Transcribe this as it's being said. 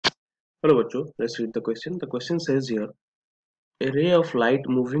Hello बच्चों, let's read the question. The question says here, a ray of light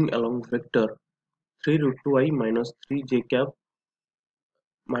moving along vector 3 root 2 I minus 3 j cap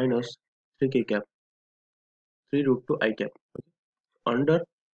minus 3 k cap 3 root 2 I cap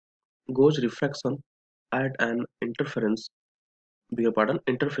undergoes refraction at an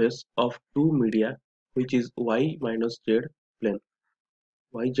interface of two media which is y minus z plane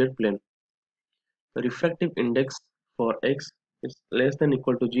yz plane. The refractive index for x is less than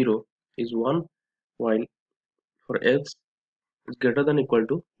equal to 0 is 1, while for x is greater than equal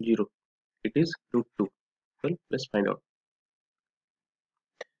to 0 it is root 2. Well, let's find out.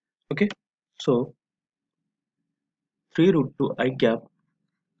 Okay, so 3 root 2 I cap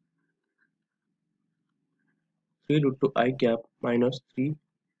 3 root 2 I cap minus 3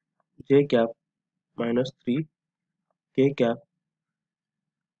 j cap minus 3 k cap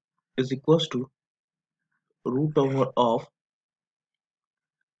is equals to root over of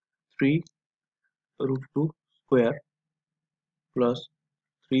 3 root 2 square plus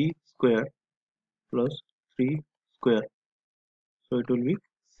 3 square plus 3 square, so it will be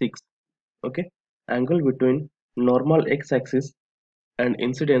 6. Okay, angle between normal x-axis and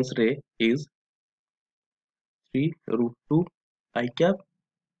incidence ray is 3 root 2 I cap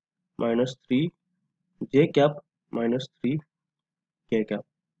minus 3 j cap minus 3 k cap,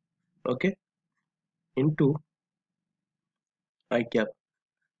 okay, into I cap.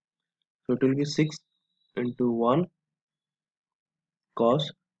 So it will be 6 into 1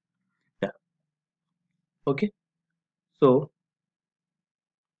 cos theta. Okay, so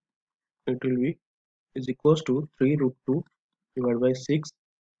it will be is equals to 3 root 2 divided by 6,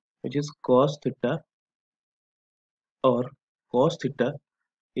 which is cos theta, or cos theta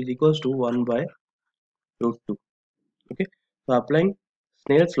is equals to 1 by root 2. Okay, so applying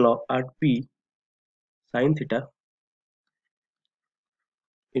Snell's law at P, sin theta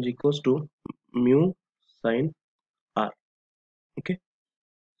is equals to mu sin r. Okay,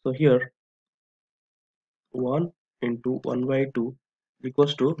 so here 1 into 1 by 2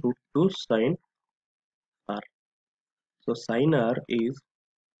 equals to root 2 sin r. So sin r is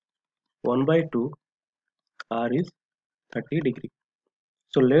 1 by 2, r is 30 degree.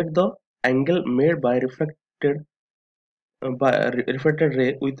 So let the angle made by refracted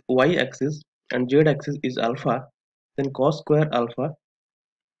ray with y-axis and z-axis is alpha, then cos square alpha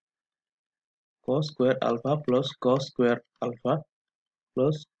plus cos square alpha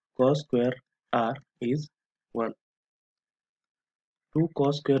plus cos square r is 1. 2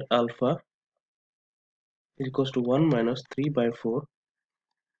 cos square alpha is equals to 1 minus 3 by 4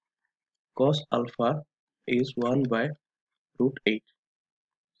 cos alpha is 1 by root 8.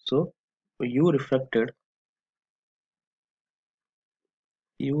 So u refracted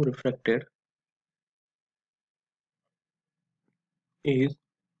is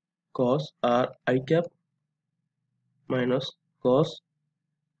cos r I cap minus cos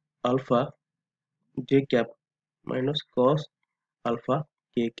alpha j cap minus cos alpha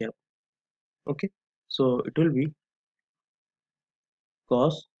k cap. Okay, so it will be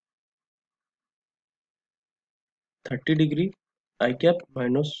cos 30 degree I cap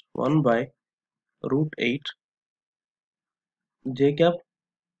minus 1 by root 8 j cap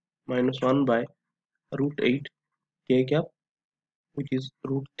minus 1 by root 8 k cap, which is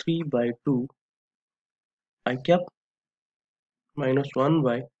root 3 by 2 I cap minus 1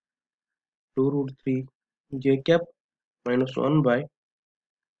 by 2 root 3 j cap minus 1 by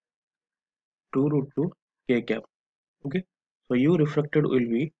 2 root 2 k cap. Okay, so u refracted will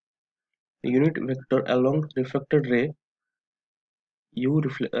be the unit vector along refracted ray.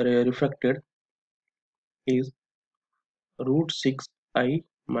 Refracted is root 6 I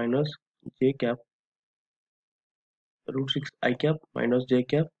minus j cap root 6 I cap minus j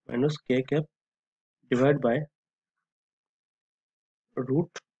cap minus k cap divided by root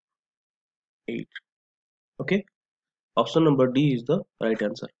 8. Okay, option number D is the right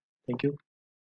answer. Thank you.